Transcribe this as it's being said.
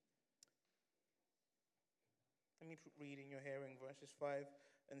me read in your hearing verses 5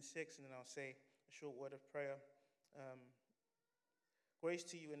 and 6, and then I'll say a short word of prayer. Grace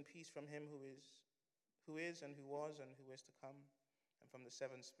to you and peace from him who is and who was and who is to come, and from the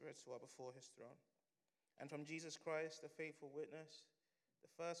seven spirits who are before his throne, and from Jesus Christ, the faithful witness,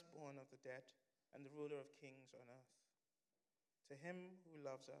 the firstborn of the dead, and the ruler of kings on earth. To him who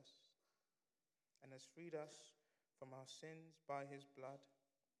loves us and has freed us from our sins by his blood,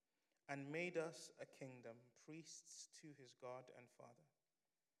 and made us a kingdom, priests to his God and Father.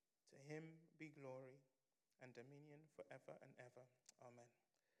 To him be glory and dominion forever and ever. Amen.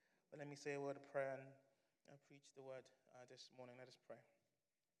 But let me say a word of prayer and preach the word this morning. Let us pray.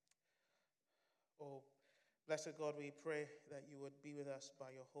 Oh, blessed God, we pray that you would be with us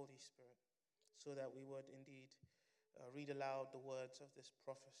by your Holy Spirit, so that we would indeed read aloud the words of this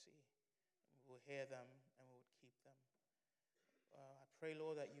prophecy. We will hear them and we would keep them. I pray,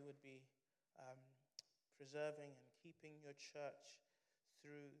 Lord, that you would be preserving and keeping your church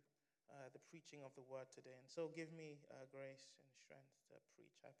through the preaching of the word today. And so give me grace and strength to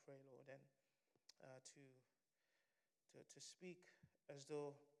preach, I pray, Lord, and to speak as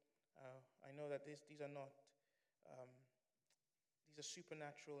though I know that these are not, these are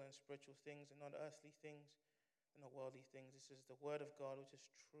supernatural and spiritual things and not earthly things and not worldly things. This is the word of God, which is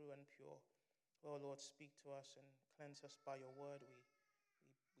true and pure. Oh, Lord, speak to us and cleanse us by your word. We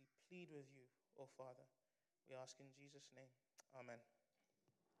plead with you, oh Father. We ask in Jesus' name. Amen.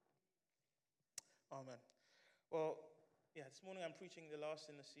 Amen. Well, this morning I'm preaching the last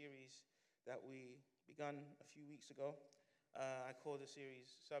in the series that we began a few weeks ago. I called the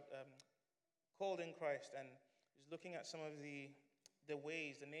series Called in Christ, and is looking at some of the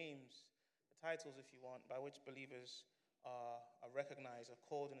ways, the names, the titles, if you want, by which believers are recognized, are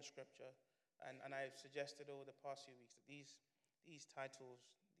called in the Scripture. And I've suggested over the past few weeks that these titles,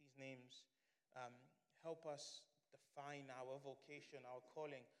 these names, help us define our vocation, our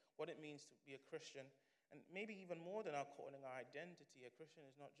calling, what it means to be a Christian, and maybe even more than our calling, our identity. A Christian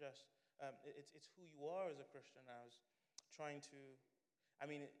is not just, it's who you are as a Christian. I was we're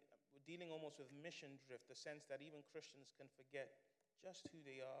dealing almost with mission drift, the sense that even Christians can forget just who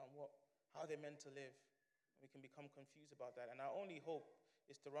they are and how they're meant to live. We can become confused about that. And our only hope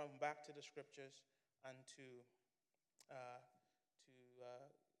is to run back to the Scriptures and to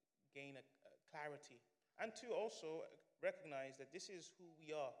gain a clarity, and to also recognize that this is who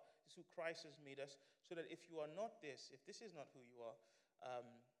we are, this is who Christ has made us, so that if you are not this, if this is not who you are,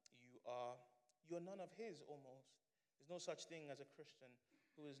 you're none of his almost. There's no such thing as a Christian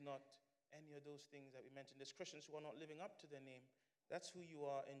who is not any of those things that we mentioned. There's Christians who are not living up to their name. That's who you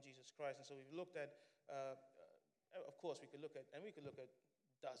are in Jesus Christ. And so we've looked at, of course, we could look at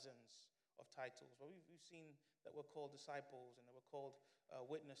dozens of titles. But we've seen that we're called disciples, and that we're called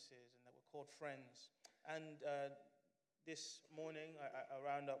witnesses, and that we're called friends. And this morning, I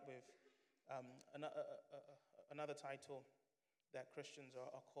round up with another title that Christians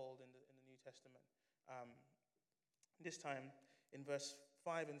are called in the New Testament. This time, in verse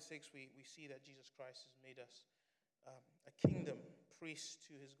 5 and 6, we see that Jesus Christ has made us a kingdom, priests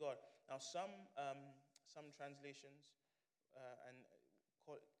to his God. Now, some translations and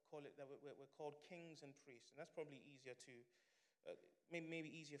call it that we're called kings and priests, and that's probably easier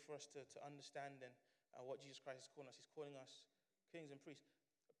maybe easier for us to understand than what Jesus Christ is calling us. He's calling us kings and priests.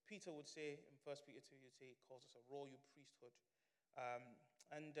 Peter would say in 1 Peter 2, he calls us a royal priesthood.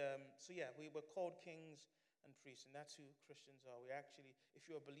 We're called kings and priests, and that's who Christians are. We actually, if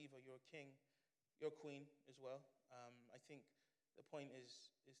you're a believer, you're a king, you're a queen as well. I think the point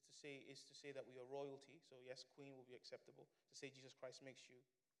is to say that we are royalty. So yes, queen will be acceptable. To say Jesus Christ makes you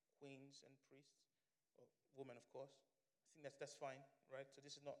queens and priests, or women, of course. I think that's fine, right? So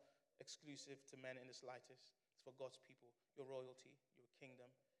this is not exclusive to men in the slightest. It's for God's people. Your royalty, your kingdom,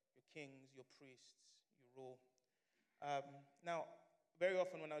 your kings, your priests, you rule. Now, very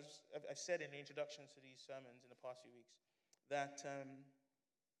often when I've said in the introductions to these sermons in the past few weeks that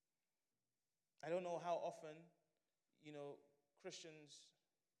I don't know how often, Christians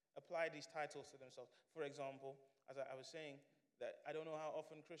apply these titles to themselves. For example, as I was saying, that I don't know how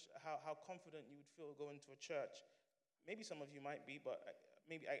often how confident you would feel going to a church. Maybe some of you might be, but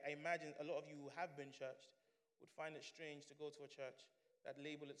I imagine a lot of you who have been churched would find it strange to go to a church that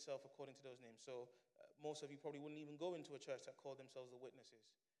label itself according to those names. So most of you probably wouldn't even go into a church that called themselves the Witnesses.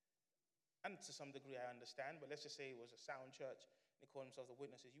 And to some degree I understand, but let's just say it was a sound church and they called themselves the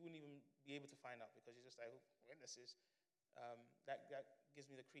Witnesses. You wouldn't even be able to find out because you're just like, witnesses. That gives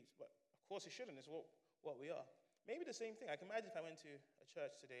me the creeps. But of course it shouldn't. It's what we are. Maybe the same thing. I can imagine if I went to a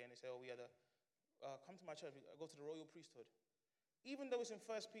church today and they say, we had come to my church, I go to the royal priesthood. Even though it's in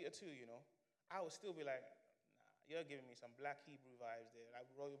 1 Peter 2, I would still be like, you're giving me some black Hebrew vibes there.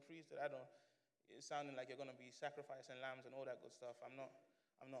 Like royal priesthood, I don't, it's sounding like you're going to be sacrificing lambs and all that good stuff. I'm not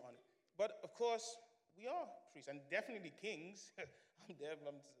on it. But of course, we are priests, and definitely kings. I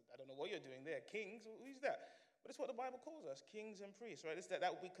don't know what you're doing there. Kings, who's that? But it's what the Bible calls us, kings and priests, right?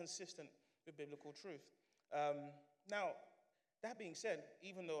 That would be consistent with biblical truth. Now, that being said,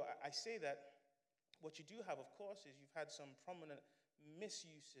 even though I say that, what you do have, of course, is you've had some prominent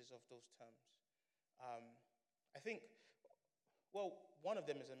misuses of those terms. I think, well, one of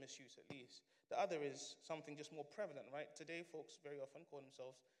them is a misuse at least. The other is something just more prevalent, right? Today, folks very often call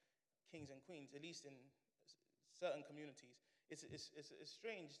themselves kings and queens, at least in certain communities. It's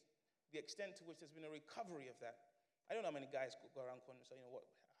strange the extent to which there's been a recovery of that. I don't know how many guys go around calling themselves,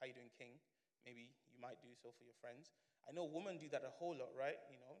 how you doing, king? Maybe you might do so for your friends. I know women do that a whole lot, right?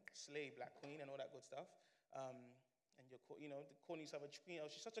 Slay, black queen, and all that good stuff. And you're calling yourself a queen.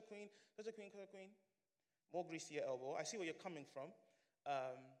 Oh, she's such a queen, such a queen, such a queen. More grease to your elbow. I see where you're coming from.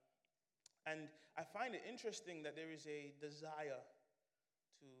 And I find it interesting that there is a desire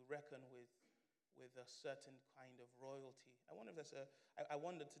to reckon with a certain kind of royalty. I wonder if that's I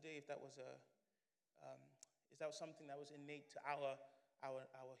wondered today if that was is that something that was innate to our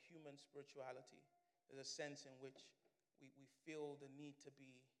human spirituality. There's a sense in which we feel the need to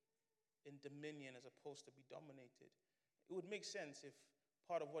be in dominion as opposed to be dominated. It would make sense if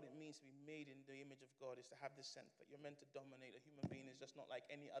part of what it means to be made in the image of God is to have this sense that you're meant to dominate. A human being is just not like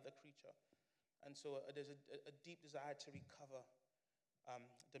any other creature. And so there's a deep desire to recover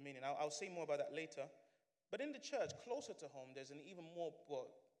dominion. I'll say more about that later. But in the church, closer to home, there's an even more,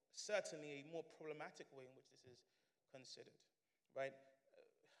 certainly a more problematic way in which this is considered, right?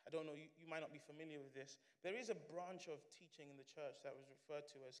 I don't know, you might not be familiar with this. There is a branch of teaching in the church that was referred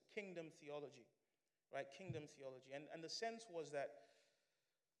to as kingdom theology, right? Kingdom theology. And the sense was that,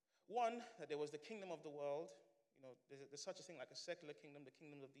 one, that there was the kingdom of the world. There's such a thing like a secular kingdom, the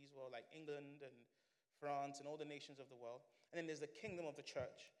kingdoms of these world, like England and France and all the nations of the world. And then there's the kingdom of the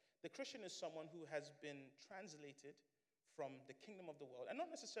church. The Christian is someone who has been translated from the kingdom of the world. And not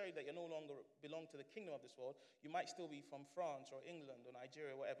necessarily that you no longer belong to the kingdom of this world. You might still be from France or England or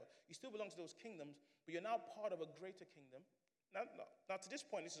Nigeria or whatever. You still belong to those kingdoms, but you're now part of a greater kingdom. Now to this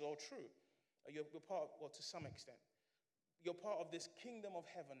point, this is all true. You're part of, to some extent. You're part of this kingdom of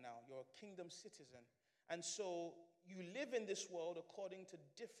heaven now. You're a kingdom citizen. And so you live in this world according to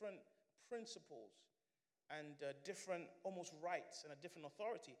different principles and different almost rights and a different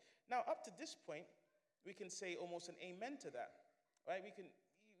authority. Now, up to this point, we can say almost an amen to that, right? We can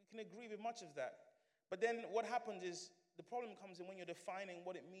agree with much of that. But then what happens is the problem comes in when you're defining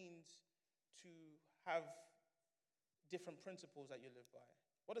what it means to have different principles that you live by.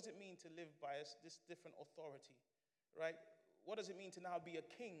 What does it mean to live by this different authority, right? What does it mean to now be a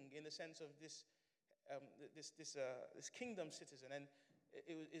king in the sense of this kingdom citizen? And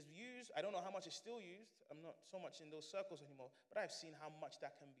it is used, I don't know how much it's still used. I'm not so much in those circles anymore, but I've seen how much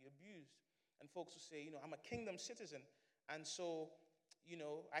that can be abused. And folks will say, I'm a kingdom citizen, and so,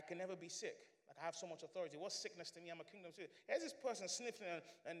 I can never be sick. Like, I have so much authority. What's sickness to me? I'm a kingdom citizen. Here's this person sniffling,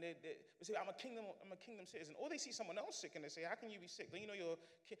 and they say, I'm a kingdom citizen. Or they see someone else sick, and they say, how can you be sick? Then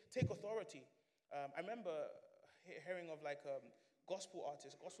take authority. I remember hearing of gospel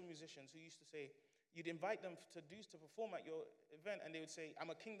artists, gospel musicians who used to say, you'd invite them to perform at your event, and they would say, I'm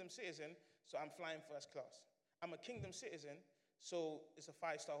a kingdom citizen, so I'm flying first class. I'm a kingdom citizen, so it's a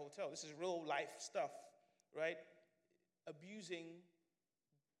 5-star hotel. This is real life stuff, right? Abusing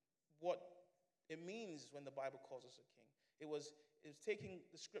what it means when the Bible calls us a king. It was taking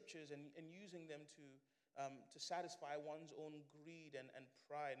the scriptures and using them to satisfy one's own greed and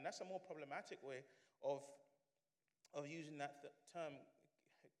pride. And that's a more problematic way of using that term,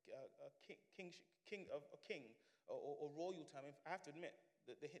 king or royal term. I have to admit,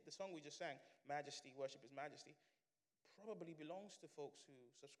 the song we just sang, Majesty, Worship His Majesty, probably belongs to folks who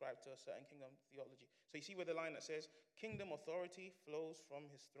subscribe to a certain kingdom theology. So you see where the line that says, kingdom authority flows from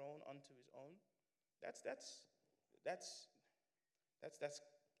his throne unto his own? That's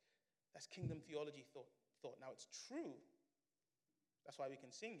kingdom theology thought. Now it's true. That's why we can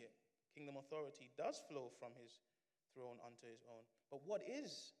sing it. Kingdom authority does flow from his throne unto his own. But what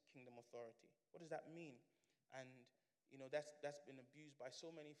is kingdom authority? What does that mean? And that's been abused by so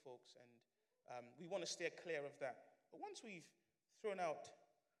many folks, and we want to steer clear of that. But once we've thrown out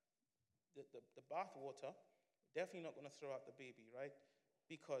the bath water, we're definitely not going to throw out the baby, right?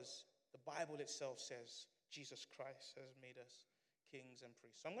 Because the Bible itself says Jesus Christ has made us kings and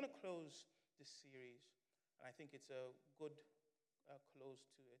priests. So I'm going to close this series, and I think it's a good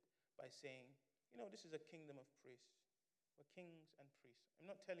close to it by saying, this is a kingdom of priests. We're kings and priests. I'm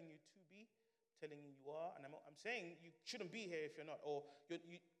not telling you to be, telling you you are, and I'm saying you shouldn't be here if you're not, or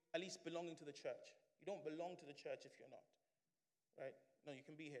you at least belonging to the church. You don't belong to the church if you're not, right? No, you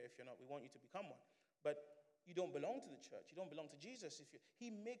can be here if you're not. We want you to become one. But you don't belong to the church. You don't belong to Jesus if you. He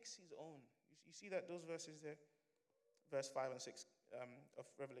makes his own. You see that, those verses there? Verse 5 and 6 of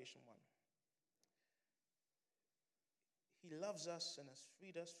Revelation 1. He loves us and has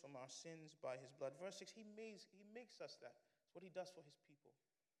freed us from our sins by his blood. Verse 6, he makes us that. It's what he does for his people.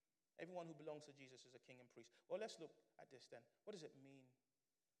 Everyone who belongs to Jesus is a king and priest. Well, let's look at this then. What does it mean?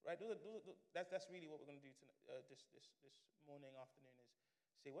 Right? That's really what we're going to do this morning, afternoon, is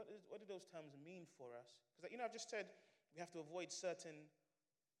say, what do those terms mean for us? Because, I've just said we have to avoid certain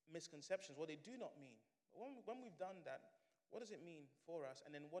misconceptions, what they do not mean. When we've done that, what does it mean for us?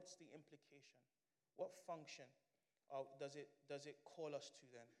 And then what's the implication? What function does it call us to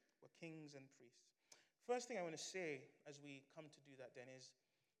then? We're kings and priests. First thing I want to say as we come to do that then is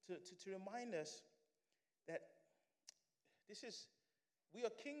to remind us that we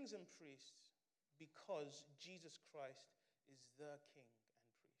are kings and priests because Jesus Christ is the king and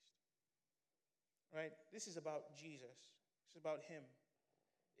priest. Right? This is about Jesus. It's about him.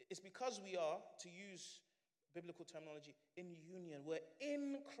 It's because we are, to use biblical terminology, in union. We're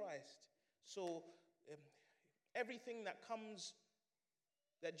in Christ. So everything that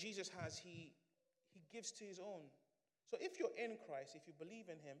Jesus has, he gives to his own. So if you're in Christ, if you believe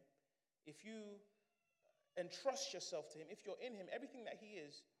in him, if you entrust yourself to him, if you're in him, everything that he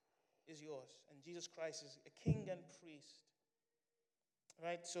is yours. And Jesus Christ is a king and priest.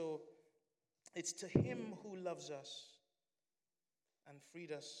 Right? So it's to him who loves us and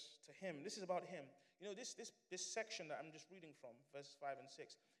freed us to him. This is about him. This section that I'm just reading from, verses 5 and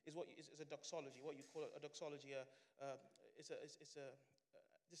 6, is a doxology, what you call a doxology. It's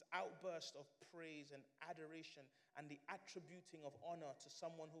this outburst of praise and adoration and the attributing of honor to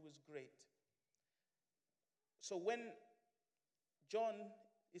someone who is great. So when John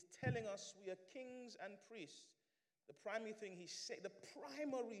is telling us we are kings and priests, the primary thing he's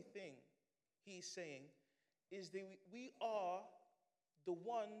saying is that we are the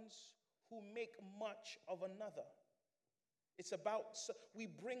ones who make much of another. It's about, we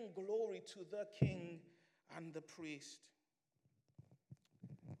bring glory to the king and the priest.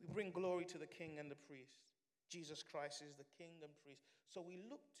 We bring glory to the king and the priest. Jesus Christ is the king and priest. So we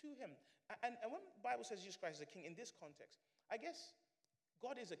look to him. And when the Bible says Jesus Christ is a king in this context, I guess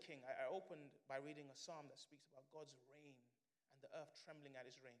God is a king. I opened by reading a psalm that speaks about God's reign and the earth trembling at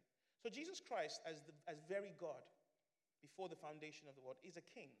his reign. So Jesus Christ, as very God, before the foundation of the world, is a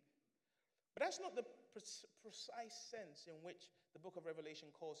king. But that's not the precise sense in which the book of Revelation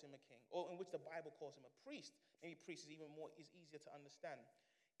calls him a king, or in which the Bible calls him a priest. Maybe priest is easier to understand.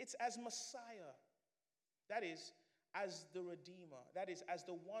 It's as Messiah. That is, as the Redeemer. That is, as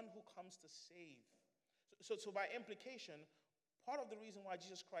the one who comes to save. So by implication, part of the reason why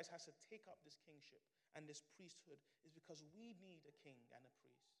Jesus Christ has to take up this kingship and this priesthood is because we need a king and a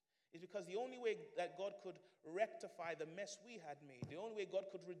priest. It's because the only way that God could rectify the mess we had made, the only way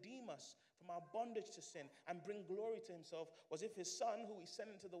God could redeem us from our bondage to sin and bring glory to himself, was if his son, who he sent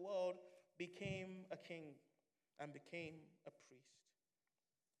into the world, became a king and became a priest.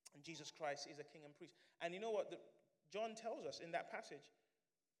 And Jesus Christ is a king and priest. And you know what? John tells us in that passage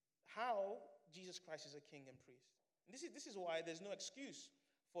how Jesus Christ is a king and priest. And this is why there's no excuse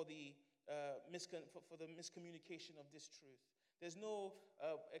for the miscommunication of this truth. There's no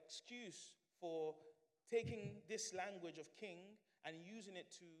excuse for taking this language of king and using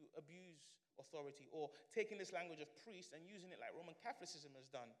it to abuse authority, or taking this language of priest and using it like Roman Catholicism has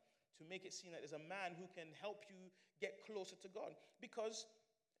done to make it seem that there's a man who can help you get closer to God. Because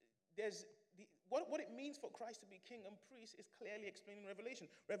what it means for Christ to be king and priest is clearly explained in Revelation.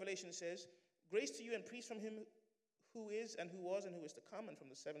 Revelation says, "Grace to you and peace from him who is and who was and who is to come, and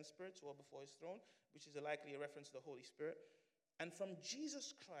from the seven spirits who are before his throne," which is likely a reference to the Holy Spirit, "and from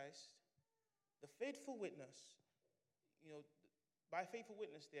Jesus Christ, the faithful witness." By faithful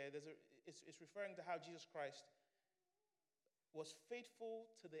witness there, it's referring to how Jesus Christ was faithful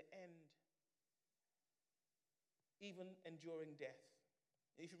to the end, even enduring death.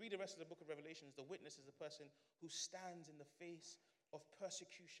 If you read the rest of the book of Revelations, the witness is the person who stands in the face of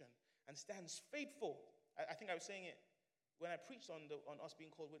persecution and stands faithful. I think I was saying it when I preached on us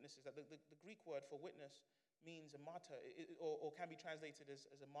being called witnesses, that the Greek word for witness means a martyr, or can be translated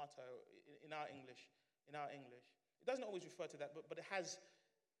as a martyr in our English. It doesn't always refer to that, but it has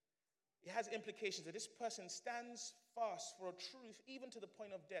implications that this person stands fast for a truth even to the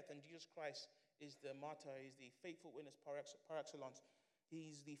point of death, and Jesus Christ is the martyr, he's the faithful witness par excellence.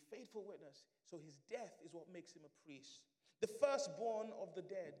 He's the faithful witness, so his death is what makes him a priest. The firstborn of the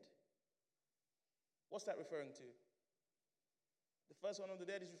dead. What's that referring to? The first one of the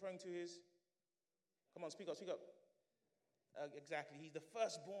dead is referring to his, come on, speak up, speak up. Exactly, he's the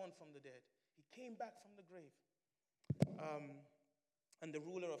firstborn from the dead. He came back from the grave. And the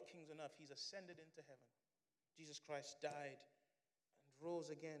ruler of kings on earth, he's ascended into heaven. Jesus Christ died and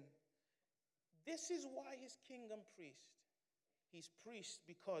rose again. This is why he's king and priest. He's priest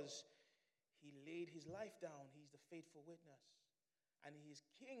because he laid his life down. He's the faithful witness. And he's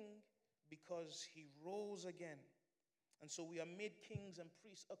king because he rose again. And so we are made kings and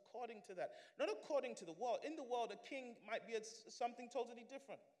priests according to that. Not according to the world. In the world, a king might be something totally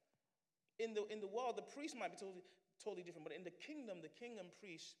different. In the world, the priest might be totally different. But in the kingdom, the king and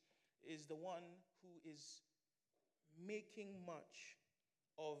priest is the one who is making much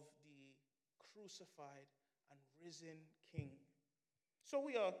of the crucified and risen king. So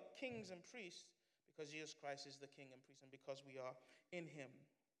we are kings and priests because Jesus Christ is the king and priest and because we are in him.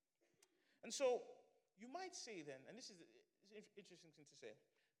 And so you might say then, and this is an interesting thing to say,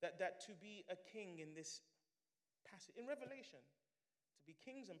 that to be a king in this passage, in Revelation, to be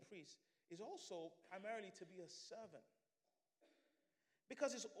kings and priests is also primarily to be a servant.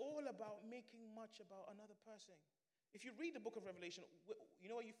 Because it's all about making much about another person. If you read the book of Revelation, you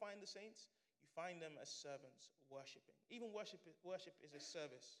know where you find the saints? You find them as servants, worshiping. Even worship is a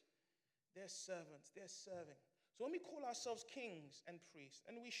service. They're servants, they're serving. So when we call ourselves kings and priests,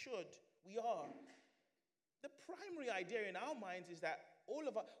 and we are, the primary idea in our minds is that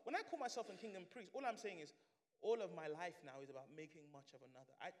when I call myself a king and priest, all I'm saying is all of my life now is about making much of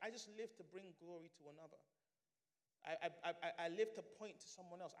another. I just live to bring glory to another. I live to point to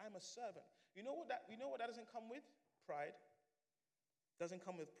someone else. I'm a servant. You know what that doesn't come with? Pride. Doesn't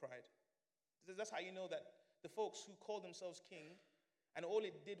come with pride. That's how you know that the folks who call themselves king, and all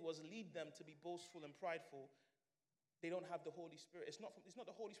it did was lead them to be boastful and prideful, they don't have the Holy Spirit. It's not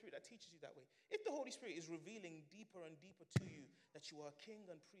the Holy Spirit that teaches you that way. If the Holy Spirit is revealing deeper and deeper to you that you are a king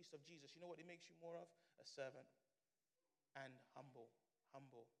and priest of Jesus, you know what it makes you more of? A servant. And humble.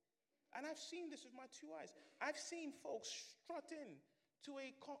 And I've seen this with my two eyes. I've seen folks strut in to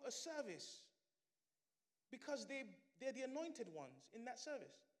a service because they're the anointed ones in that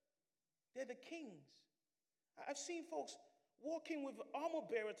service. They're the kings. I've seen folks walking with armor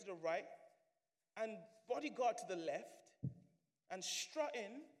bearer to the right and bodyguard to the left and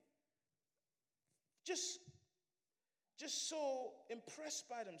strutting, just so impressed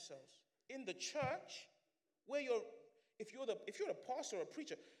by themselves. In the church, where if you're the pastor or a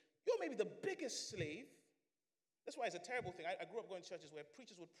preacher, you're maybe the biggest slave. That's why it's a terrible thing. I grew up going to churches where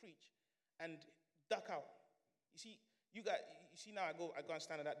preachers would preach and duck out. You see now I go and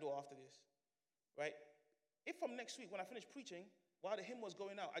stand at that door after this, right? If from next week when I finish preaching, while the hymn was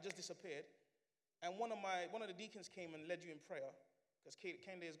going out, I just disappeared, and one of the deacons came and led you in prayer, because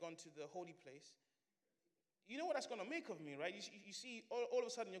Kende has gone to the holy place, you know what that's going to make of me, right? You see, all of a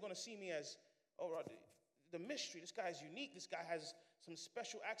sudden you're going to see me as, the mystery. This guy is unique. This guy has some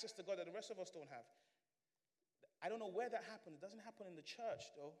special access to God that the rest of us don't have. I don't know where that happens. It doesn't happen in the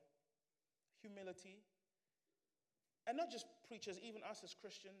church, though. Humility. And not just preachers, even us as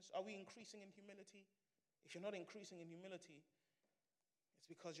Christians. Are we increasing in humility? If you're not increasing in humility,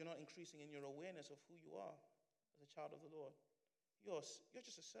 it's because you're not increasing in your awareness of who you are as a child of the Lord. You're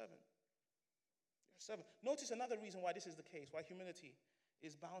just a servant. You're a servant. Notice another reason why this is the case, why humility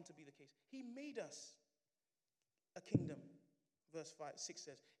is bound to be the case. He made us a kingdom. Verse 6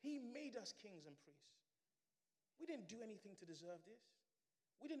 says, he made us kings and priests. We didn't do anything to deserve this.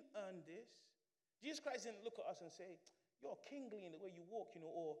 We didn't earn this. Jesus Christ didn't look at us and say, you're kingly in the way you walk,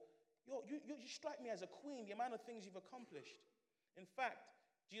 or you strike me as a queen, the amount of things you've accomplished. In fact,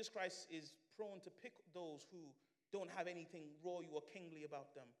 Jesus Christ is prone to pick those who don't have anything royal or kingly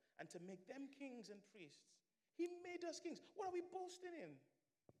about them and to make them kings and priests. He made us kings. What are we boasting in?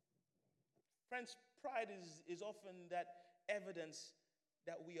 Friends, pride is often that evidence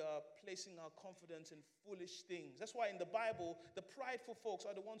that we are placing our confidence in foolish things. That's why in the Bible, the prideful folks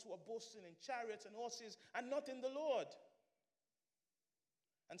are the ones who are boasting in chariots and horses and not in the Lord.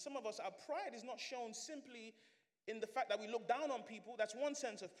 And some of us, our pride is not shown simply in the fact that we look down on people. That's one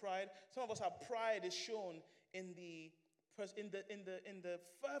sense of pride. Some of us, our pride is shown in the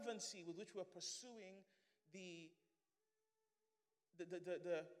fervency with which we're pursuing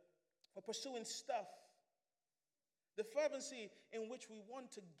we're pursuing stuff. The fervency in which we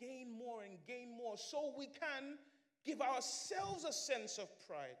want to gain more and gain more so we can give ourselves a sense of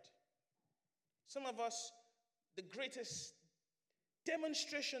pride. Some of us, the greatest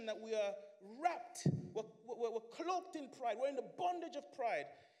demonstration that we are wrapped, we're cloaked in pride, we're in the bondage of pride,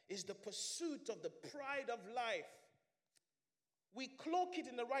 is the pursuit of the pride of life. We cloak it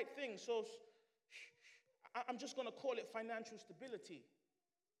in the right thing, so I'm just going to call it financial stability.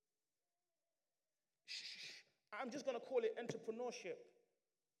 I'm just going to call it entrepreneurship.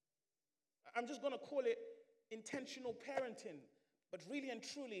 I'm just going to call it intentional parenting. But really and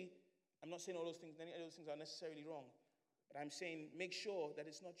truly, I'm not saying all those things, any of those things are necessarily wrong. But I'm saying make sure that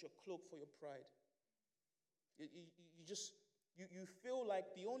it's not your cloak for your pride. You feel like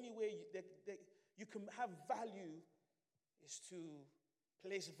the only way that you can have value is to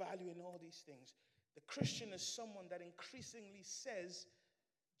place value in all these things. The Christian is someone that increasingly says,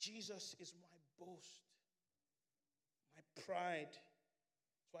 Jesus is my boast, my pride.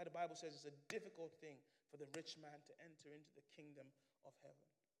 That's why the Bible says it's a difficult thing for the rich man to enter into the kingdom of heaven.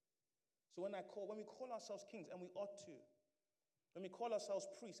 So when we call ourselves kings, and we ought to, when we call ourselves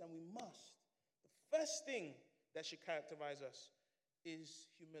priests, and we must, the first thing that should characterize us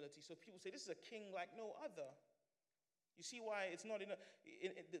is humility. So people say, this is a king like no other. You see why it's not enough.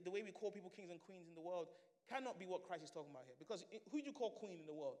 The way we call people kings and queens in the world cannot be what Christ is talking about here. Because who do you call queen in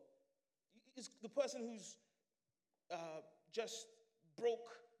the world? It's the person who's just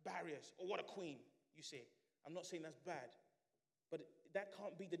broke barriers. Or what a queen, you say. I'm not saying that's bad. But that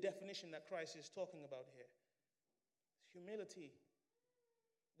can't be the definition that Christ is talking about here. Humility,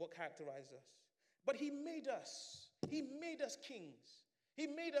 what characterizes us. But he made us. He made us kings. He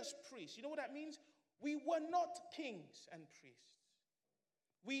made us priests. You know what that means? We were not kings and priests.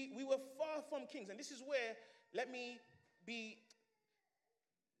 We were far from kings. And this is where, let me bring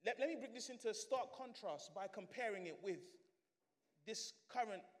this into stark contrast by comparing it with this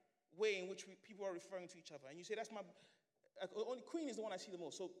current way in which people are referring to each other. And you say, that's my, only queen is the one I see the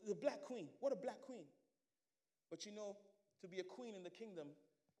most. So the black queen, what a black queen. But you know, to be a queen in the kingdom,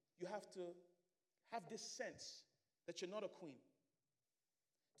 you have to have this sense that you're not a queen.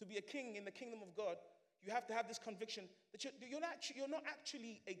 To be a king in the kingdom of God, you have to have this conviction that you're not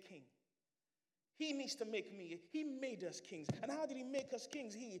actually a king. He needs to make me. He made us kings. And how did he make us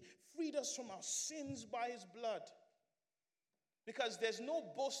kings? He freed us from our sins by his blood. Because there's no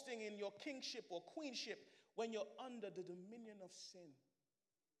boasting in your kingship or queenship when you're under the dominion of sin.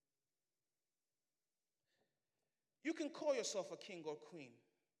 You can call yourself a king or queen,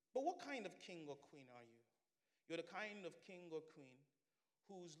 but what kind of king or queen are you? You're the kind of king or queen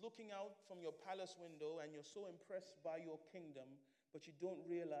who's looking out from your palace window and you're so impressed by your kingdom, but you don't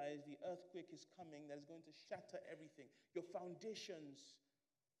realize the earthquake is coming that is going to shatter everything. Your foundations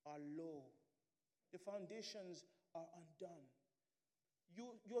are low. Your foundations are undone.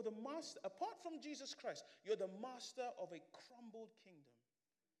 You're the master, apart from Jesus Christ, you're the master of a crumbled kingdom.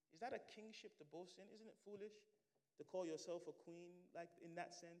 Is that a kingship to boast in? Isn't it foolish to call yourself a queen, like in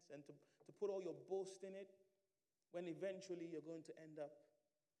that sense, and to put all your boast in it, when eventually you're going to end up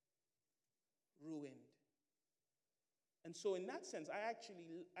ruined? And so in that sense, I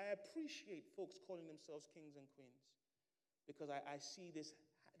appreciate folks calling themselves kings and queens, because I see this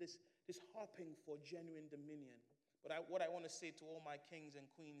harping for genuine dominion. But what I want to say to all my kings and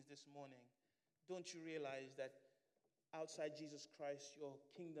queens this morning, don't you realize that outside Jesus Christ, your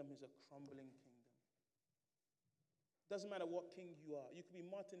kingdom is a crumbling kingdom? Doesn't matter what king you are. You could be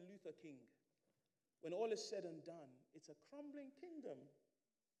Martin Luther King. When all is said and done, it's a crumbling kingdom.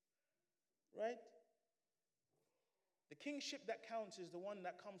 Right? The kingship that counts is the one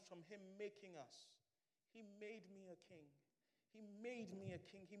that comes from him making us. He made me a king. He made me a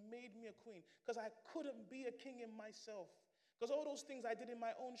king. He made me a queen. Because I couldn't be a king in myself. Because all those things I did in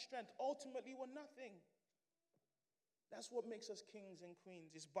my own strength ultimately were nothing. That's what makes us kings and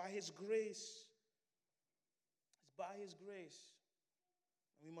queens. It's by his grace. It's by his grace.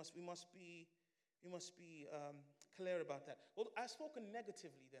 And we must be clear about that. Well, I've spoken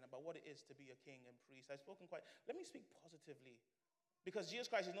negatively then about what it is to be a king and priest. Let me speak positively. Because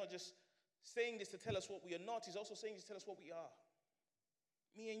Jesus Christ is not just saying this to tell us what we are not. He's also saying this to tell us what we are.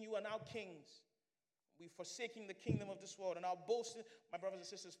 Me and you are now kings. We're forsaking the kingdom of this world. And our boast, my brothers and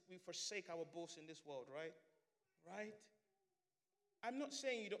sisters, we forsake our boast in this world, right? Right? I'm not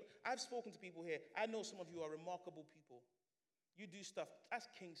saying you don't. I've spoken to people here. I know some of you are remarkable people. You do stuff. That's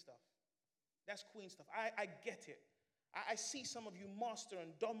king stuff. That's queen stuff. I get it. I see some of you master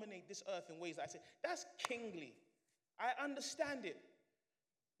and dominate this earth in ways that I say, that's kingly. I understand it.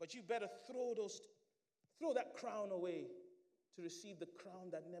 But you better throw that crown away to receive the crown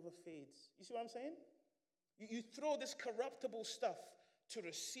that never fades. You see what I'm saying? You throw this corruptible stuff to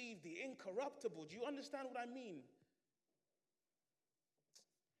receive the incorruptible. Do you understand what I mean?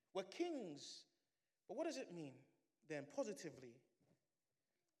 We're kings. But what does it mean then, positively?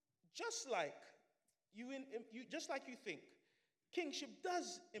 Just like you think, kingship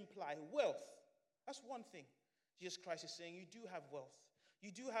does imply wealth. That's one thing. Jesus Christ is saying you do have wealth.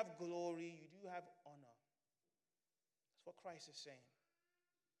 You do have glory. You do have honor. That's what Christ is saying.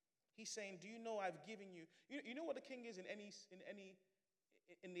 He's saying, do you know I've given you, you know what the king is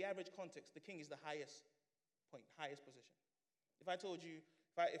in the average context? The king is the highest point, highest position. If I told you,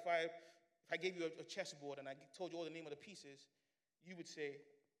 if I gave you a chessboard and I told you all the name of the pieces, you would say,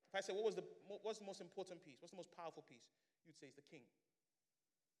 if I said, what's the most important piece? What's the most powerful piece? You'd say it's the king.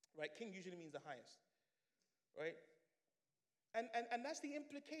 Right? King usually means the highest. Right? And that's the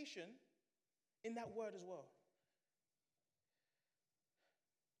implication in that word as well.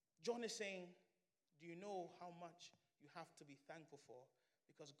 John is saying, do you know how much you have to be thankful for?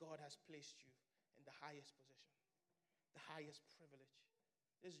 Because God has placed you in the highest position, the highest privilege.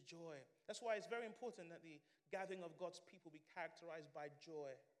 There's joy. That's why it's very important that the gathering of God's people be characterized by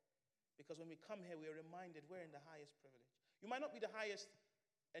joy. Because when we come here, we're reminded we're in the highest privilege. You might not be the highest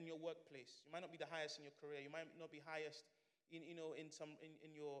in your workplace. You might not be the highest in your career. You might not be highest in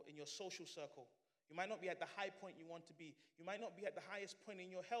your social circle. You might not be at the high point you want to be. You might not be at the highest point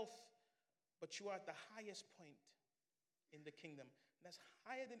in your health, but you are at the highest point in the kingdom. And that's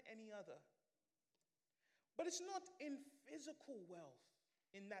higher than any other. But it's not in physical wealth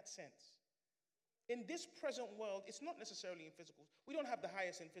in that sense. In this present world, it's not necessarily in physical. We don't have the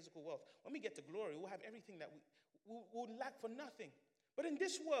highest in physical wealth. When we get to glory, we'll have everything that we'll lack for nothing. But in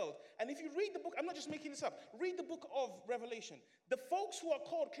this world, and if you read the book, I'm not just making this up, read the book of Revelation. The folks who are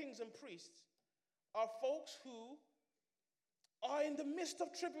called kings and priests are folks who are in the midst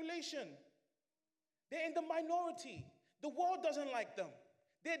of tribulation. They're in the minority. The world doesn't like them.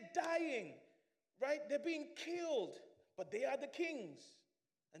 They're dying, right? They're being killed. But they are the kings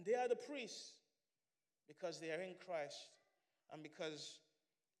and they are the priests because they are in Christ. And because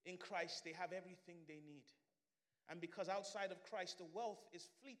in Christ they have everything they need. And because outside of Christ the wealth is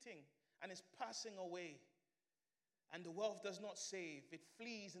fleeting and is passing away. And the wealth does not save. It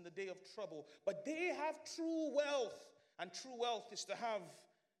flees in the day of trouble. But they have true wealth. And true wealth is to have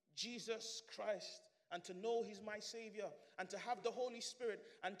Jesus Christ and to know he's my Savior and to have the Holy Spirit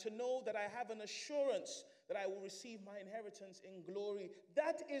and to know that I have an assurance that I will receive my inheritance in glory.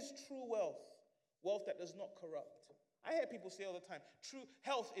 That is true wealth. Wealth that does not corrupt. I hear people say all the time, true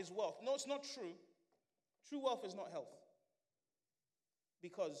health is wealth. No, it's not true. True wealth is not health.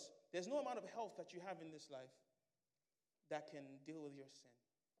 Because there's no amount of health that you have in this life that can deal with your sin.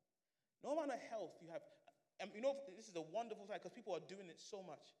 No amount of health you have. And this is a wonderful time because people are doing it so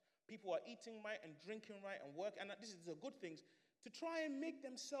much. People are eating right and drinking right and work. And this is the good things to try and make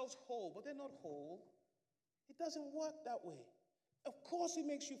themselves whole. But they're not whole. It doesn't work that way. Of course it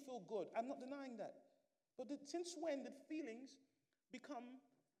makes you feel good. I'm not denying that. But since when did feelings become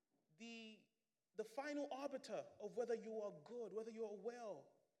the final arbiter of whether you are good, whether you are well?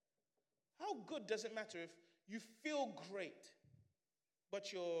 How good does it matter if you feel great,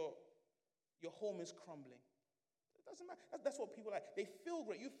 but your home is crumbling? It doesn't matter. That's what people like. They feel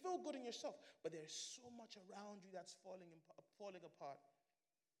great. You feel good in yourself, but there's so much around you that's falling apart.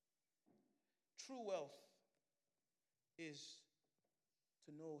 True wealth is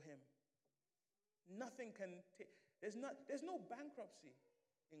to know him. Nothing can take. There's no bankruptcy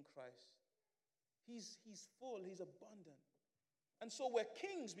in Christ. He's full. He's abundant. And so we're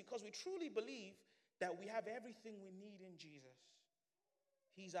kings because we truly believe that we have everything we need in Jesus.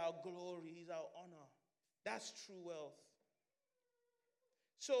 He's our glory. He's our honor. That's true wealth.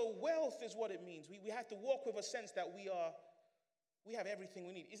 So wealth is what it means. We have to walk with a sense that we have everything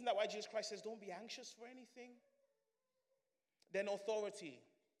we need. Isn't that why Jesus Christ says, don't be anxious for anything? Then authority.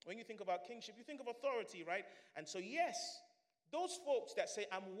 When you think about kingship, you think of authority, right? And so yes, those folks that say,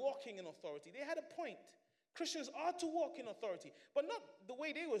 I'm walking in authority, they had a point. Christians are to walk in authority, but not the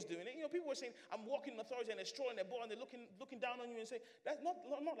way they was doing it. People were saying, I'm walking in authority, and they're strolling their ball, and they're looking down on you and saying, that's not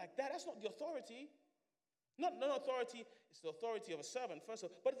like that. That's not the authority. Not authority. It's the authority of a servant, first of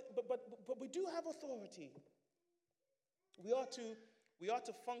all. But we do have authority. We are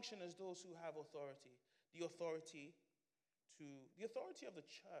to function as those who have authority. The authority of the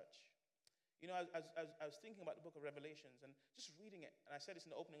church. I was thinking about the book of Revelations and just reading it, and I said this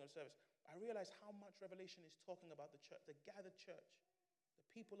in the opening of the service, I realized how much Revelation is talking about the church, the gathered church, the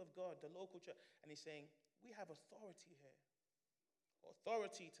people of God, the local church. And he's saying, we have authority here.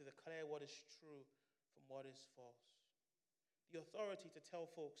 Authority to declare what is true from what is false. The authority to tell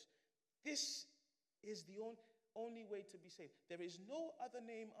folks, this is the only way to be saved. There is no other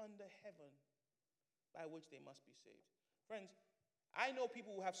name under heaven by which they must be saved. Friends, I know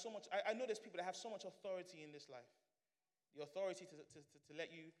people who have so much, I know there's people that have so much authority in this life. The authority to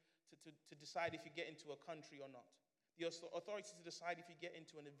let you, to decide if you get into a country or not. The authority to decide if you get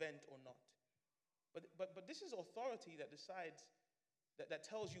into an event or not. But this is authority that decides, that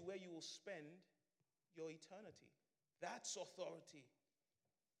tells you where you will spend your eternity. That's authority.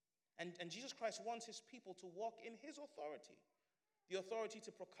 And Jesus Christ wants his people to walk in his authority. The authority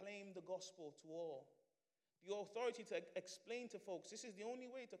to proclaim the gospel to all. The authority to explain to folks, this is the only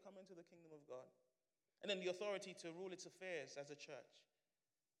way to come into the kingdom of God. And then the authority to rule its affairs as a church.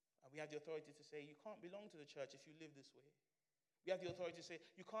 We have the authority to say, you can't belong to the church if you live this way. We have the authority to say,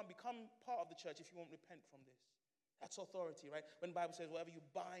 you can't become part of the church if you won't repent from this. That's authority, right? When the Bible says, whatever you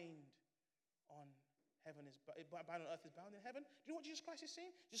bind on heaven is bound on earth is bound in heaven. Do you know what Jesus Christ is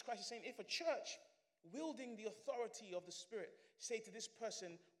saying? Jesus Christ is saying, if a church wielding the authority of the Spirit say to this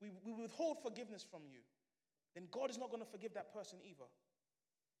person, we withhold forgiveness from you, then God is not going to forgive that person either.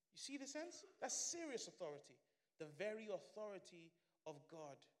 You see the sense? That's serious authority. The very authority of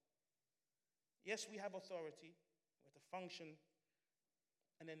God. Yes, we have authority. We have to function.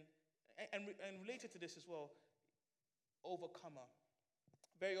 And then, and related to this as well, overcomer.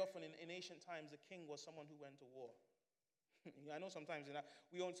 Very often in ancient times, the king was someone who went to war. I know sometimes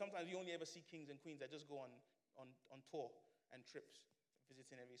we only ever see kings and queens that just go on tour and trips,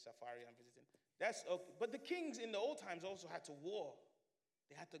 visiting every safari and visiting. That's okay. But the kings in the old times also had to war.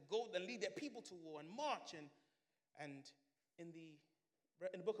 They had to go and lead their people to war and march. And in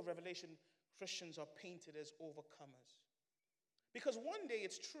the book of Revelation, Christians are painted as overcomers. Because one day,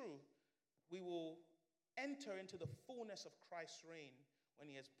 it's true, we will enter into the fullness of Christ's reign when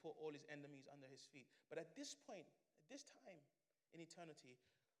he has put all his enemies under his feet. But at this point, at this time in eternity,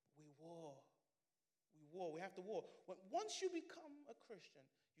 we war. We war. We have to war. Once you become a Christian,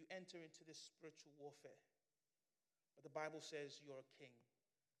 you enter into this spiritual warfare. But the Bible says you're a king.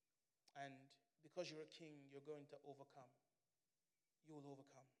 And because you're a king, you're going to overcome. You will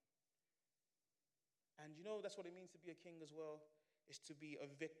overcome. And you know that's what it means to be a king as well, is to be a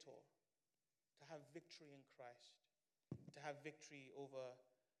victor, to have victory in Christ, to have victory over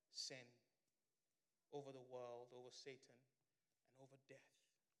sin, over the world, over Satan, and over death.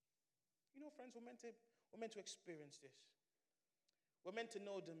 You know, friends, we're meant to experience this. We're meant to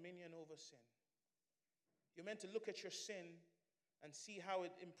know dominion over sin. You're meant to look at your sin and see how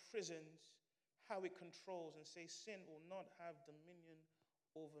it imprisons, how it controls, and say, sin will not have dominion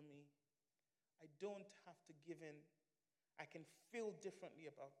over me. I don't have to give in. I can feel differently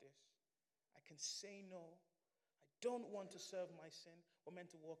about this. I can say no. I don't want to serve my sin. We're meant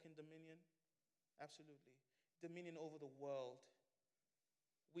to walk in dominion. Absolutely. Dominion over the world.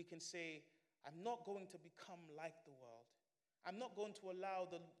 We can say, I'm not going to become like the world. I'm not going to allow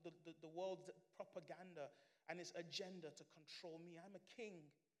the world's propaganda and its agenda to control me. I'm a king.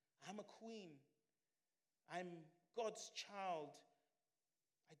 I'm a queen. I'm God's child.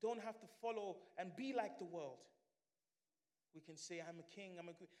 I don't have to follow and be like the world. We can say, I'm a king,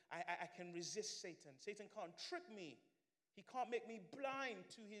 I'm a queen. I can resist Satan. Satan can't trick me. He can't make me blind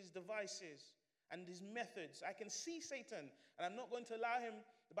to his devices and his methods. I can see Satan, and I'm not going to allow him.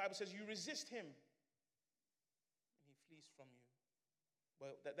 The Bible says you resist him, and he flees from you.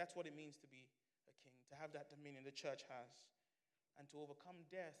 Well, that's what it means to be a king, to have that dominion the church has, and to overcome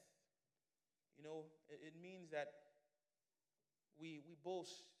death. You know, it means that we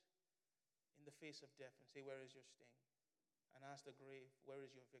boast in the face of death and say, where is your sting? And ask the grave, where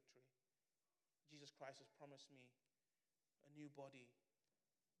is your victory? Jesus Christ has promised me a new body.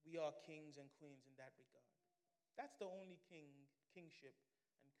 We are kings and queens in that regard. That's the only kingship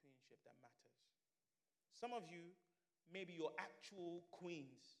and queenship that matters. Some of you, maybe you're actual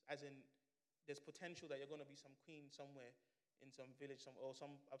queens, as in there's potential that you're going to be some queen somewhere in some village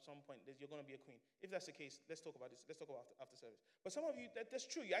at some point you're going to be a queen. If that's the case, let's talk about this. Let's talk about after service. But some of you, that's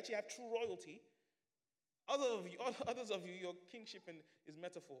true. You actually have true royalty. Others of you, your kingship is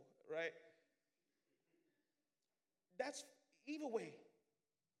metaphor, right? That's either way.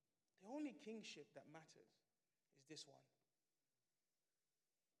 The only kingship that matters is this one,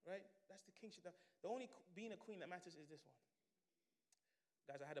 right? That's the kingship. The only being a queen that matters is this one.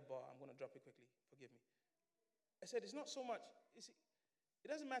 Guys, I had a bar. I'm going to drop it quickly. Forgive me. I said it's not so much. It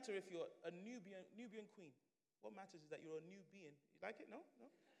doesn't matter if you're a Nubian queen. What matters is that you're a new being. You like it? No?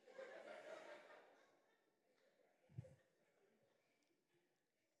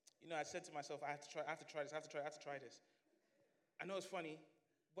 You know, I said to myself, I have to try this. I know it's funny,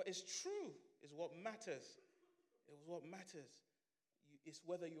 but it's true. It's what matters. It's what matters. It's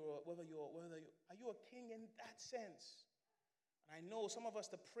whether you're are you a king in that sense? And I know some of us,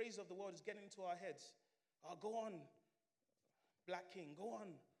 the praise of the world is getting into our heads. Oh, go on, black king. Go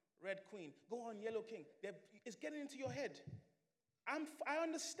on, red queen. Go on, yellow king. It's getting into your head. I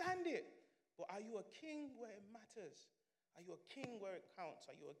understand it, but are you a king where it matters? Are you a king where it counts?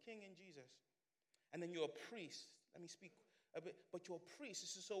 Are you a king in Jesus? And then you're a priest. Let me speak but you're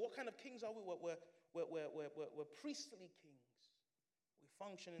priests. So what kind of kings are we? We're priestly kings. We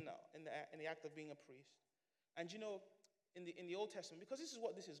function in the act of being a priest. And in the Old Testament, because this is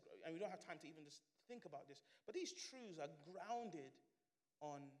what this is, and we don't have time to even just think about this, but these truths are grounded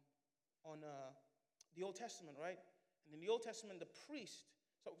on the Old Testament, right? And in the Old Testament, the priest,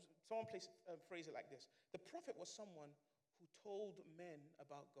 so someone phrase it like this: the prophet was someone who told men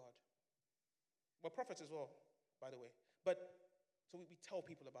about God. We're prophets as well, by the way. But so we tell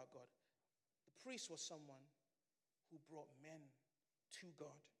people about God. The priest was someone who brought men to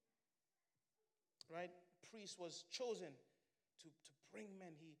God. Right? The priest was chosen to bring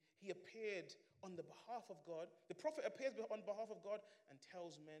men. He appeared on the behalf of God. The prophet appears on behalf of God and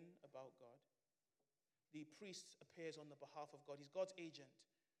tells men about God. The priest appears on the behalf of God. He's God's agent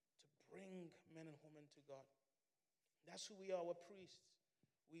to bring men and women to God. That's who we are. We're priests.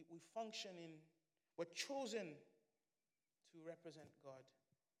 We function we're chosen to represent God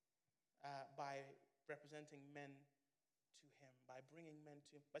by representing men to him, by bringing men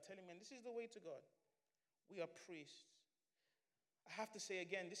to him, by telling men, this is the way to God. We are priests. I have to say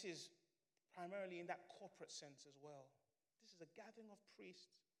again, this is primarily in that corporate sense as well. This is a gathering of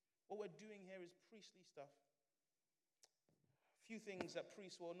priests. What we're doing here is priestly stuff. A few things that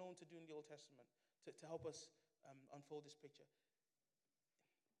priests were known to do in the Old Testament to help us unfold this picture.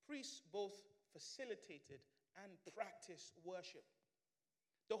 Priests both facilitated and practiced worship.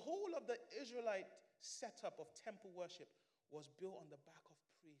 The whole of the Israelite setup of temple worship was built on the back of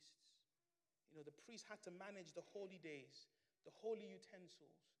priests. The priests had to manage the holy days, the holy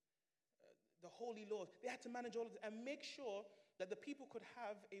utensils, the holy laws. They had to manage all of it and make sure that the people could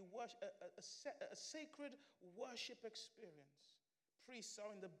have a sacred worship experience. Priests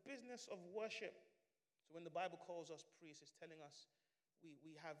are in the business of worship. So when the Bible calls us priests, it's telling us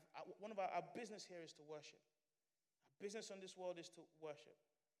we have, one of our business here is to worship. Our business on this world is to worship.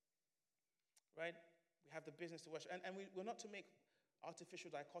 Right? We have the business to worship. And we're not to make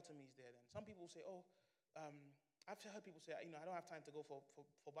artificial dichotomies there then. Some people say, I've heard people say, I don't have time to go for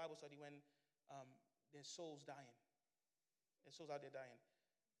Bible study when there's souls dying. There's souls out there dying.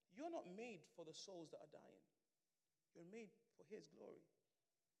 You're not made for the souls that are dying. You're made for his glory.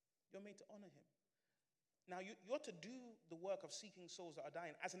 You're made to honor him. Now, you're to do the work of seeking souls that are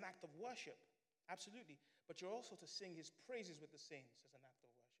dying as an act of worship. Absolutely. But you're also to sing his praises with the saints as an act of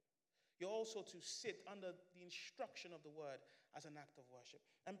worship. You're also to sit under the instruction of the word as an act of worship.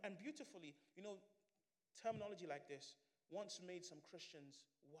 And beautifully, terminology like this once made some Christians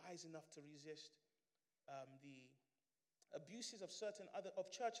wise enough to resist the abuses of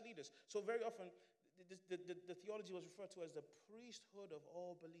church leaders. So very often, the theology was referred to as the priesthood of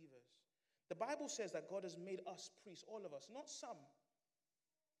all believers. The Bible says that God has made us priests, all of us, not some.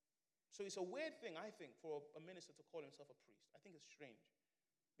 So it's a weird thing, I think, for a minister to call himself a priest. I think it's strange.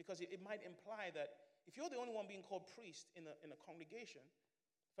 Because it might imply that if you're the only one being called priest in a congregation,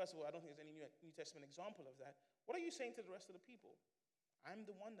 first of all, I don't think there's any New Testament example of that. What are you saying to the rest of the people? I'm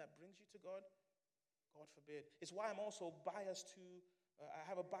the one that brings you to God? God forbid. It's why I'm also biased I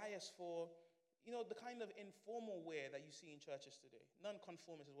have a bias for, the kind of informal wear that you see in churches today.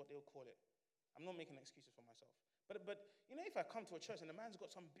 Non-conformist is what they'll call it. I'm not making excuses for myself. But if I come to a church and the man's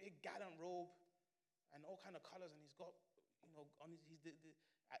got some big gallant robe and all kind of colors and he's got,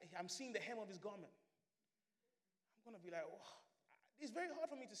 I'm seeing the hem of his garment. I'm going to be like, oh, it's very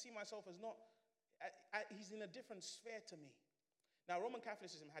hard for me to see myself as not, he's in a different sphere to me. Now, Roman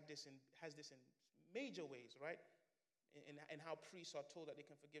Catholicism has this in major ways, right? In how priests are told that they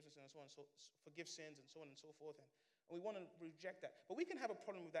can forgive sins and so on, forgive sins and so on and so forth. And we want to reject that. But we can have a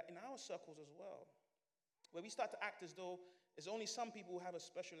problem with that in our circles as well, where we start to act as though there's only some people who have a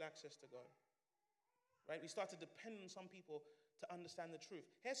special access to God. Right? We start to depend on some people to understand the truth.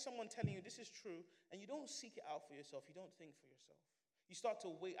 Here's someone telling you this is true, and you don't seek it out for yourself. You don't think for yourself. You start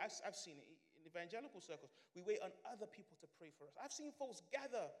to wait. I've seen it in evangelical circles. We wait on other people to pray for us. I've seen folks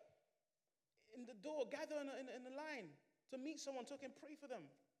gather in the door, gather in a line to meet someone so they can pray for them.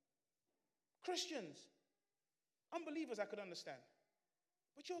 Christians. Unbelievers, I could understand.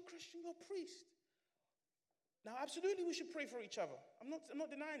 But you're a Christian, you're a priest. Now, absolutely, we should pray for each other. I'm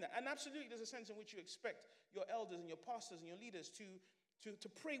not denying that. And absolutely, there's a sense in which you expect your elders and your pastors and your leaders to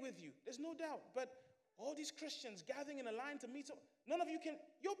pray with you. There's no doubt. But all these Christians gathering in a line to meet, none of you can.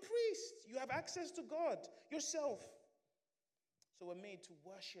 You're priests. You have access to God yourself. So we're made to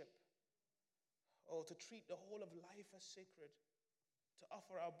worship, or to treat the whole of life as sacred, to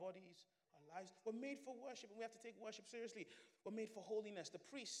offer our bodies, our lives. We're made for worship, and we have to take worship seriously. We're made for holiness. The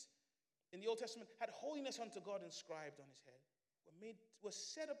priests in the Old Testament had holiness unto God inscribed on his head. We're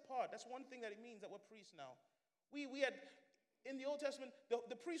set apart. That's one thing that it means that we're priests now. We had In the Old Testament,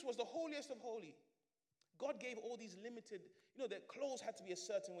 the priest was the holiest of holy. God gave all these limited, their clothes had to be a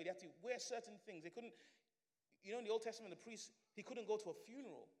certain way. They had to wear certain things. They couldn't, in the Old Testament, the priest, he couldn't go to a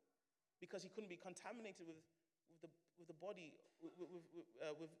funeral because he couldn't be contaminated with the body,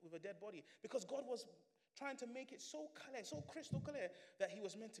 with a dead body. Because God was trying to make it so clear, so crystal clear, that he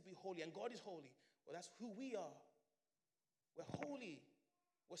was meant to be holy, and God is holy. Well, that's who we are. We're holy.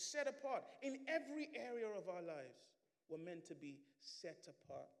 We're set apart. In every area of our lives, we're meant to be set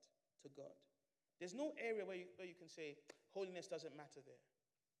apart to God. There's no area where you can say, holiness doesn't matter there.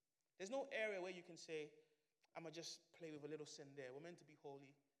 There's no area where you can say, I'm going to just play with a little sin there. We're meant to be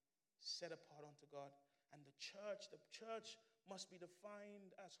holy, set apart unto God. And the church must be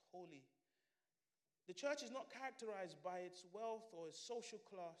defined as holy. The church is not characterized by its wealth or its social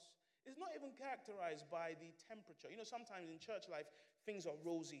class. It's not even characterized by the temperature. Sometimes in church life, things are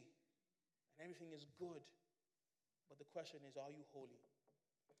rosy and everything is good. But the question is, are you holy?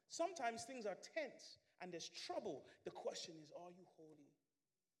 Sometimes things are tense and there's trouble. The question is, are you holy?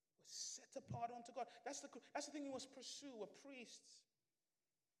 We're set apart unto God. That's the thing we must pursue. We're priests.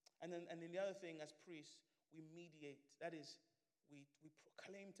 And then the other thing, as priests, we mediate. That is, we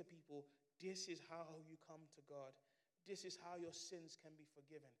proclaim to people, this is how you come to God. This is how your sins can be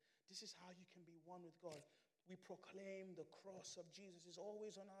forgiven. This is how you can be one with God. We proclaim the cross of Jesus. It's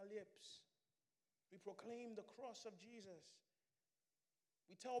always on our lips. We proclaim the cross of Jesus.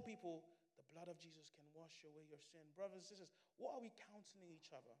 We tell people, the blood of Jesus can wash away your sin. Brothers and sisters, what are we counseling each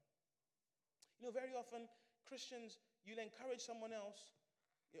other? Very often, Christians, you'll encourage someone else.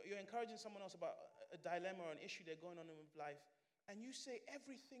 You're encouraging someone else about a dilemma or an issue they're going on in with life, and you say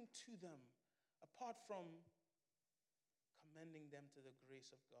everything to them apart from commending them to the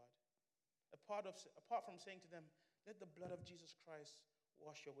grace of God. Apart from saying to them, let the blood of Jesus Christ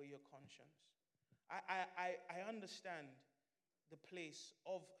wash away your conscience. I understand the place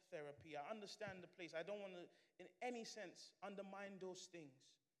of therapy. I understand the place. I don't want to, in any sense, undermine those things.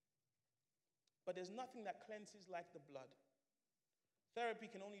 But there's nothing that cleanses like the blood.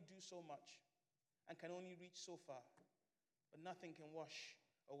 Therapy can only do so much and can only reach so far. But nothing can wash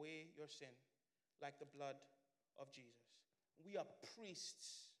away your sin like the blood of Jesus. We are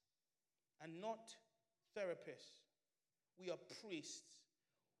priests and not therapists. We are priests.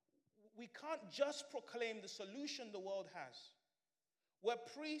 We can't just proclaim the solution the world has. We're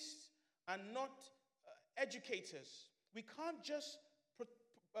priests and not educators. We can't just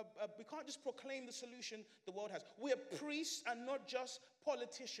proclaim the solution the world has. We're priests and not just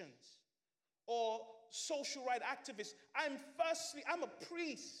politicians or social right activists. I'm a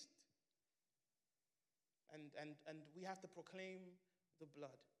priest. And we have to proclaim the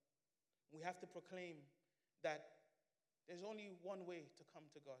blood. We have to proclaim that there's only one way to come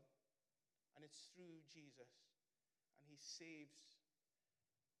to God, and it's through Jesus. And he saves,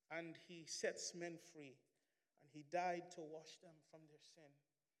 and he sets men free, and he died to wash them from their sin.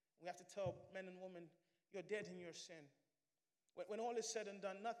 We have to tell men and women, you're dead in your sin. When all is said and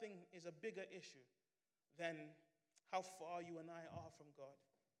done, nothing is a bigger issue than how far you and I are from God.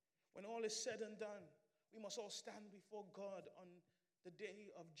 When all is said and done, we must all stand before God on the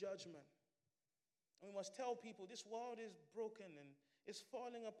day of judgment. And we must tell people this world is broken and it's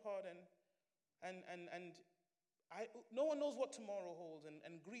falling apart, and no one knows what tomorrow holds,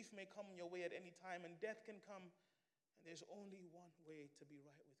 and grief may come your way at any time, and death can come, and there's only one way to be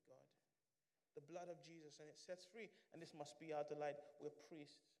right with God. The blood of Jesus, and it sets free, and this must be our delight. We're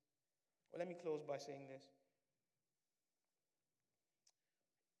priests. Well, let me close by saying this.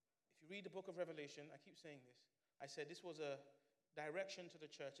 If you read the book of Revelation, I keep saying this. I said this was a direction to the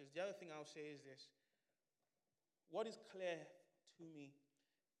churches. The other thing I'll say is this. What is clear to me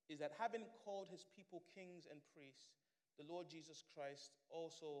is that having called his people kings and priests, the Lord Jesus Christ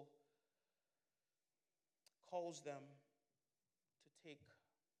also calls them to take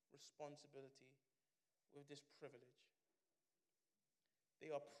responsibility with this privilege.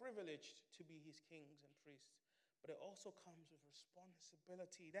 They are privileged to be his kings and priests, but it also comes with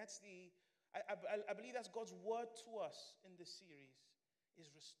responsibility. I believe that's God's word to us in this series.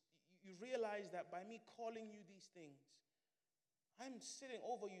 You realize that by me calling you these things, I'm sitting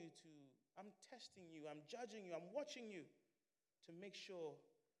over you I'm testing you, I'm judging you, I'm watching you to make sure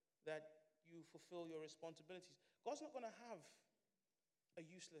that you fulfill your responsibilities. God's not going to have a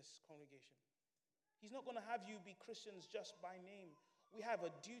useless congregation. He's not going to have you be Christians just by name. We have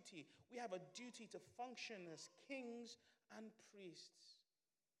a duty. We have a duty to function as kings and priests.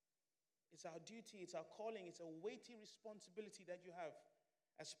 It's our duty, it's our calling, it's a weighty responsibility that you have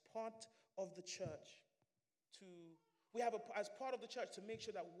as part of the church as part of the church to make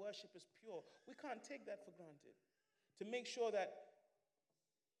sure that worship is pure. We can't take that for granted. to make sure that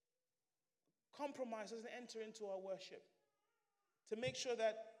compromise doesn't enter into our worship, to make sure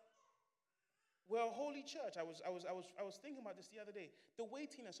that we're a holy church. I was thinking about this the other day. The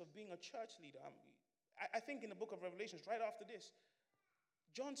weightiness of being a church leader. I think in the book of Revelations, right after this,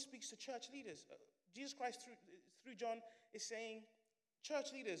 John speaks to church leaders. Jesus Christ, through John, is saying,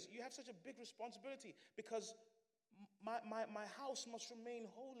 church leaders, you have such a big responsibility because my house must remain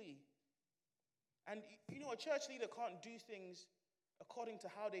holy. And, a church leader can't do things according to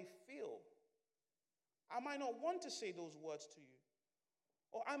how they feel. I might not want to say those words to you.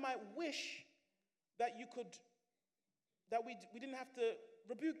 Or I might wish that we didn't have to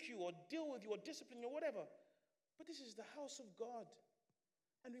rebuke you or deal with you or discipline you or whatever. But this is the house of God,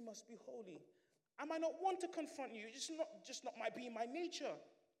 and we must be holy. I might not want to confront you. It's just not might be in my nature.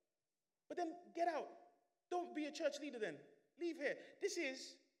 But then get out. Don't be a church leader then. Leave here. This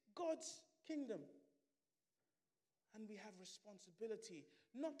is God's kingdom. And we have responsibility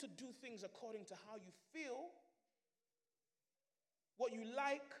not to do things according to how you feel, what you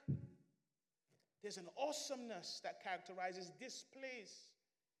like. There's an awesomeness that characterizes this place.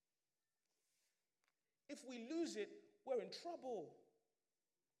 If we lose it, we're in trouble.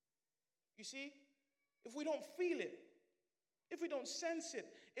 You see, if we don't feel it, if we don't sense it,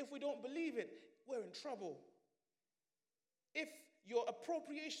 if we don't believe it, we're in trouble. If your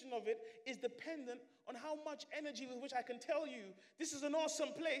appropriation of it is dependent on how much energy with which I can tell you this is an awesome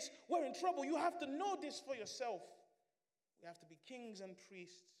place, we're in trouble. You have to know this for yourself. We have to be kings and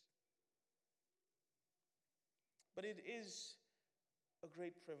priests. But it is a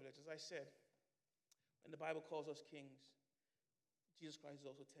great privilege. As I said, when the Bible calls us kings, Jesus Christ is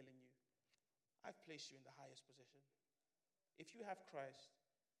also telling you, I've placed you in the highest position. If you have Christ,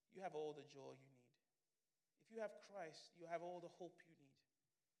 you have all the joy you need. If you have Christ, you have all the hope you need.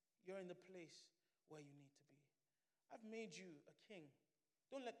 You're in the place where you need to be. I've made you a king.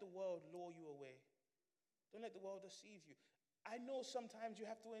 Don't let the world lure you away. Don't let the world deceive you. I know sometimes you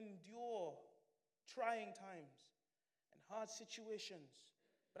have to endure trying times and hard situations,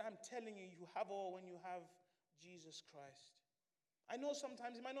 but I'm telling you, you have all when you have Jesus Christ. I know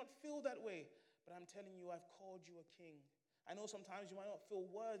sometimes you might not feel that way, but I'm telling you, I've called you a king. I know sometimes you might not feel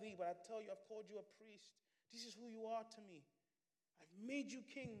worthy, but I tell you, I've called you a priest. This is who you are to me. I've made you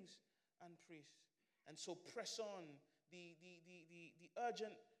kings and priests. And so press on. The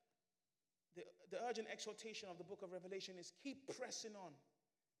urgent exhortation of the book of Revelation is keep pressing on.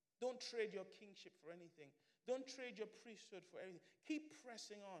 Don't trade your kingship for anything. Don't trade your priesthood for anything. Keep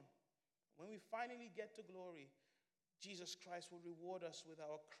pressing on. When we finally get to glory, Jesus Christ will reward us with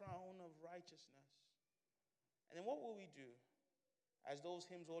our crown of righteousness. And then what will we do? As those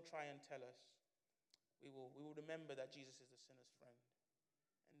hymns all try and tell us, we will remember that Jesus is the sinner's friend.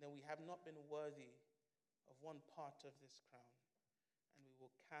 And then we have not been worthy of one part of this crown. And we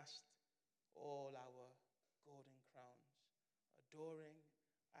will cast all our golden crowns, adoring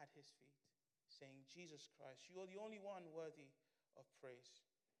at his feet, saying, Jesus Christ, you are the only one worthy of praise.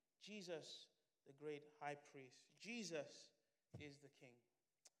 Jesus, the great high priest. Jesus is the King.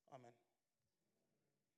 Amen.